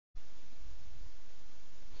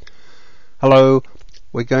Hello,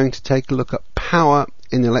 we're going to take a look at power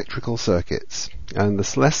in electrical circuits, and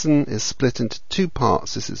this lesson is split into two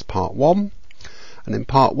parts. This is part one, and in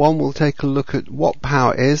part one we'll take a look at what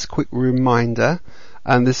power is, quick reminder,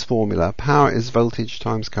 and this formula. Power is voltage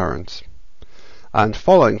times current, and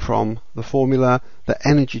following from the formula, the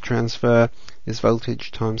energy transfer is voltage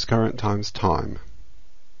times current times time.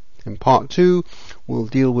 In part two we'll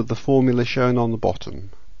deal with the formula shown on the bottom.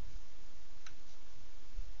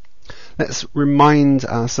 Let's remind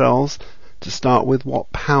ourselves to start with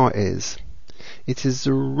what power is. It is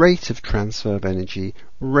the rate of transfer of energy.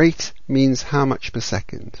 Rate means how much per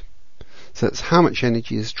second. So it's how much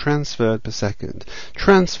energy is transferred per second.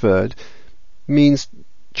 Transferred means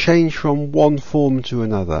change from one form to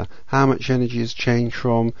another. How much energy is changed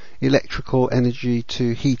from electrical energy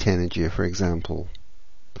to heat energy, for example.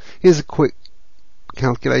 Here's a quick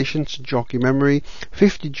calculation to jog your memory.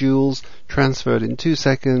 50 joules transferred in 2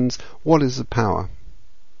 seconds. What is the power?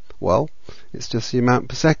 Well, it's just the amount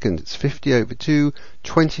per second. It's 50 over 2,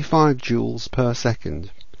 25 joules per second,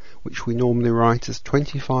 which we normally write as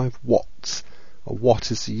 25 watts. A watt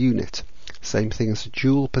is the unit. Same thing as a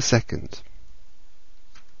joule per second.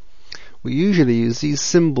 We usually use these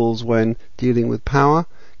symbols when dealing with power.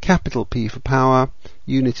 Capital P for power,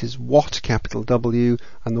 unit is watt, capital W,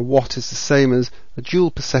 and the watt is the same as a joule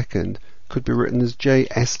per second, could be written as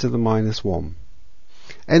Js to the minus 1.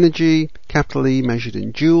 Energy, capital E, measured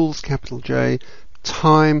in joules, capital J.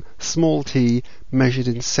 Time, small t, measured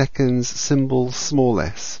in seconds, symbol small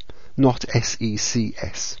s, not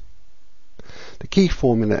SECS. The key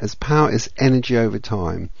formula is power is energy over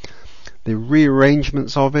time. The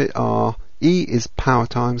rearrangements of it are E is power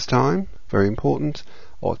times time, very important,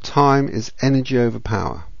 or time is energy over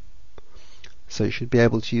power. So you should be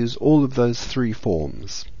able to use all of those three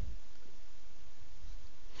forms.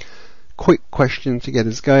 Quick question to get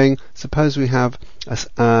us going. Suppose we have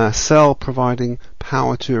a cell providing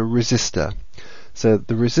power to a resistor. So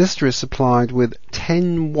the resistor is supplied with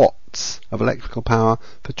 10 watts of electrical power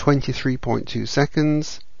for 23.2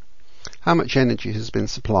 seconds. How much energy has been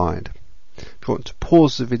supplied? If you want to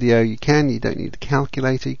pause the video, you can. You don't need a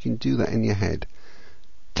calculator. You can do that in your head.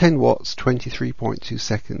 10 watts, 23.2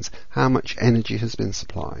 seconds. How much energy has been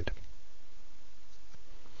supplied?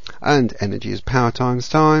 And energy is power times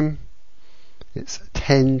time. It's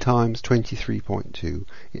 10 times 23.2.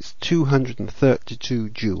 It's 232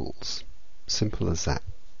 joules. Simple as that.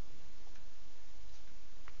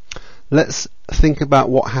 Let's think about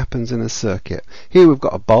what happens in a circuit. Here we've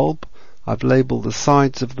got a bulb. I've labelled the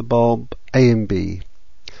sides of the bulb A and B.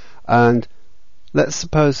 And let's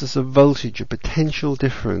suppose there's a voltage, a potential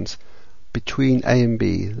difference between A and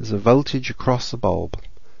B. There's a voltage across the bulb,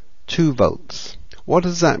 2 volts. What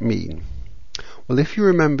does that mean? Well, if you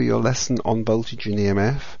remember your lesson on voltage and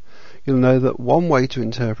EMF, you'll know that one way to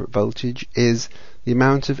interpret voltage is the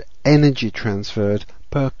amount of energy transferred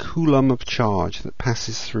per coulomb of charge that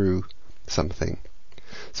passes through something.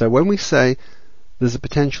 So when we say there's a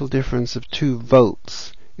potential difference of 2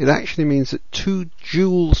 volts, it actually means that 2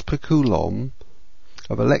 joules per coulomb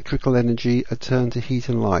of electrical energy are turned to heat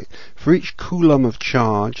and light. For each coulomb of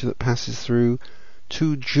charge that passes through,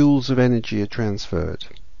 2 joules of energy are transferred.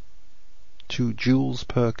 2 joules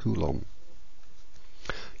per coulomb.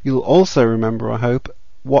 You'll also remember, I hope,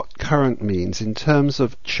 what current means. In terms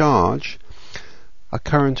of charge, a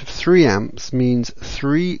current of 3 amps means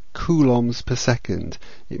 3 coulombs per second.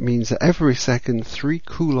 It means that every second 3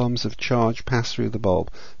 coulombs of charge pass through the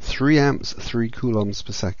bulb. 3 amps, 3 coulombs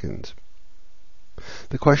per second.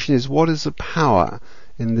 The question is, what is the power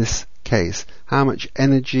in this case? How much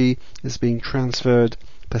energy is being transferred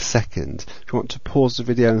per second? If you want to pause the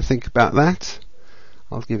video and think about that,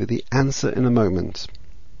 I'll give you the answer in a moment.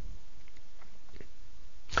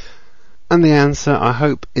 And the answer, I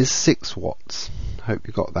hope, is 6 watts. I hope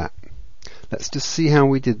you got that. Let's just see how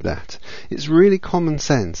we did that. It's really common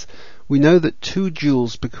sense. We know that 2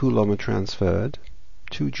 joules per coulomb are transferred,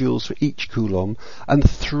 2 joules for each coulomb, and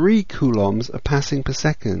 3 coulombs are passing per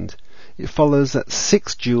second. It follows that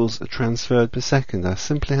 6 joules are transferred per second. I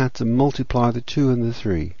simply had to multiply the 2 and the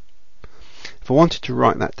 3. If I wanted to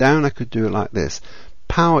write that down, I could do it like this.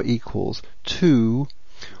 Power equals 2,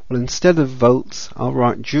 well, instead of volts, I'll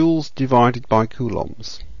write joules divided by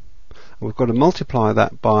coulombs. And we've got to multiply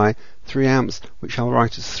that by 3 amps, which I'll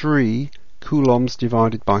write as 3 coulombs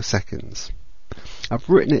divided by seconds. I've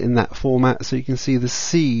written it in that format so you can see the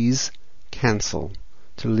C's cancel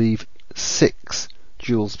to leave 6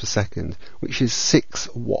 joules per second, which is 6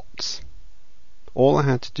 watts. All I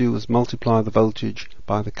had to do was multiply the voltage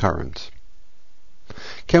by the current.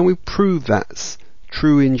 Can we prove that's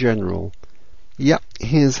true in general? Yep,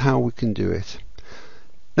 here's how we can do it.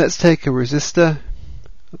 Let's take a resistor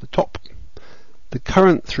at the top. The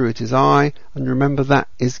current through it is I, and remember that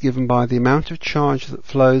is given by the amount of charge that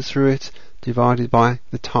flows through it divided by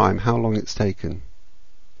the time, how long it's taken.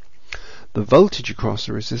 The voltage across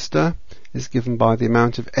the resistor is given by the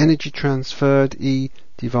amount of energy transferred, E,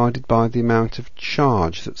 divided by the amount of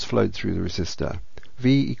charge that's flowed through the resistor.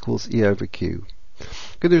 V equals E over Q. I'm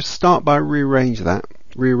going to start by rearranging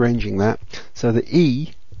that so that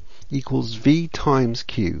E equals V times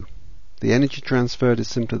Q. The energy transferred is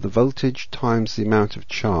simply the voltage times the amount of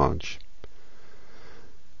charge.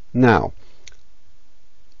 Now,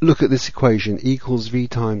 look at this equation, E equals V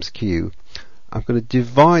times Q. I'm going to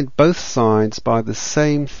divide both sides by the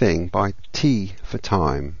same thing, by T for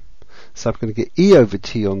time. So I'm going to get E over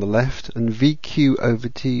T on the left and VQ over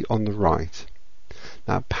T on the right.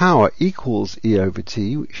 Now power equals E over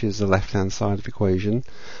T, which is the left-hand side of the equation,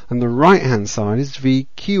 and the right-hand side is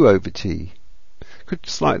VQ over T. Could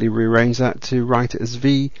slightly rearrange that to write it as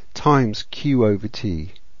V times Q over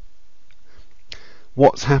T.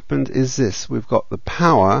 What's happened is this, we've got the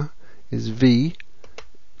power is V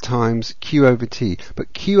times Q over T,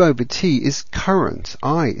 but Q over T is current,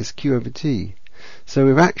 I is Q over T. So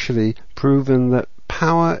we've actually proven that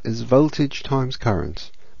power is voltage times current,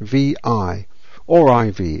 VI, or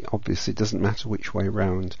IV, obviously it doesn't matter which way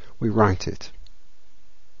round we write it.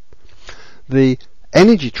 The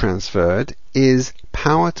energy transferred is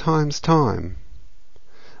power times time,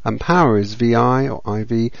 and power is VI or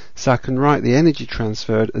IV, so I can write the energy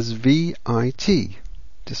transferred as VIT,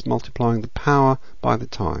 just multiplying the power by the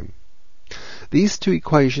time. These two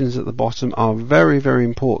equations at the bottom are very, very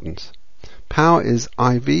important. Power is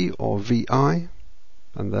IV or VI,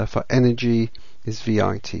 and therefore energy is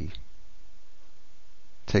VIT.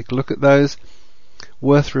 Take a look at those.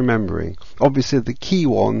 Worth remembering. Obviously the key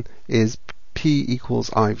one is P equals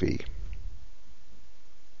IV,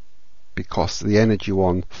 because the energy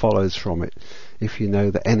one follows from it if you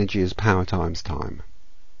know that energy is power times time.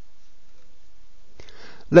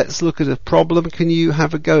 Let's look at a problem. Can you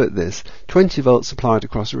have a go at this? 20 volts applied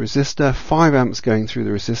across a resistor, 5 amps going through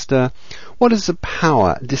the resistor. What is the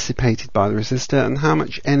power dissipated by the resistor, and how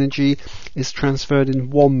much energy is transferred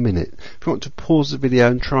in 1 minute? If you want to pause the video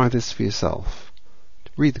and try this for yourself.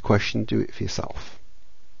 Read the question, do it for yourself.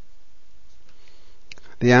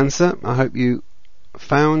 The answer, I hope you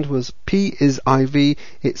found, was P is IV,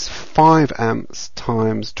 it's 5 amps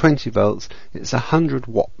times 20 volts, it's 100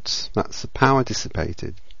 watts. That's the power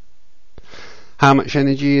dissipated. How much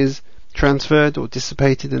energy is transferred or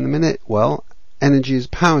dissipated in a minute? Well, energy is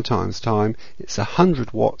power times time, it's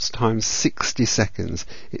 100 watts times 60 seconds,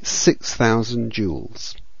 it's 6,000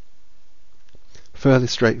 joules. Fairly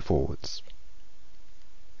straightforward.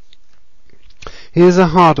 Here's a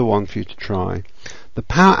harder one for you to try. The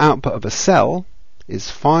power output of a cell is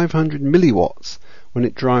 500 milliwatts when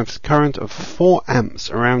it drives current of 4 amps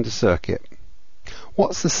around a circuit.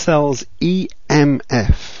 What's the cell's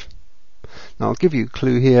EMF? Now I'll give you a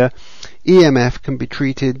clue here. EMF can be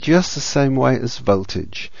treated just the same way as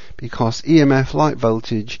voltage, because EMF, like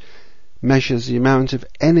voltage, measures the amount of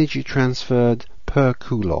energy transferred per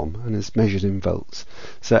coulomb and is measured in volts.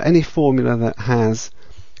 So any formula that has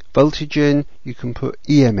voltage in, you can put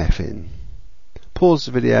EMF in. Pause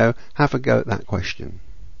the video, have a go at that question.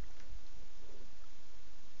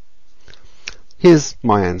 Here's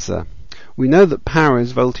my answer. We know that power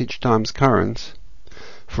is voltage times current.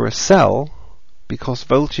 For a cell, because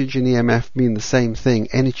voltage and EMF mean the same thing,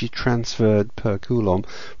 energy transferred per coulomb,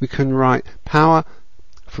 we can write power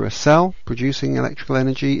for a cell producing electrical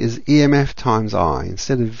energy is EMF times I.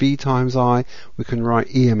 Instead of V times I, we can write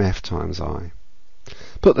EMF times I.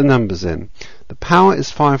 Put the numbers in. The power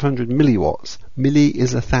is 500 milliwatts. Milli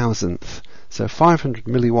is 1,000th. So 500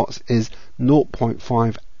 milliwatts is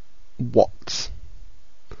 0.5 watts.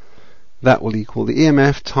 That will equal the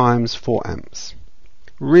EMF times 4 amps.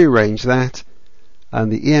 Rearrange that,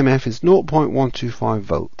 and the EMF is 0.125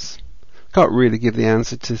 volts. Can't really give the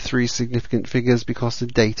answer to 3 significant figures because the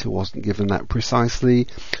data wasn't given that precisely.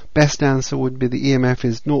 Best answer would be the EMF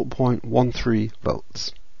is 0.13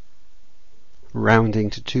 volts. Rounding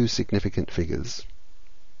to 2 significant figures.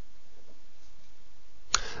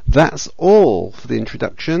 That's all for the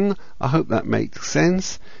introduction. I hope that makes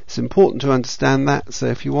sense. It's important to understand that, so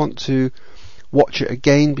if you want to watch it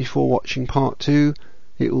again before watching part 2,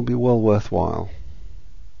 it will be well worthwhile.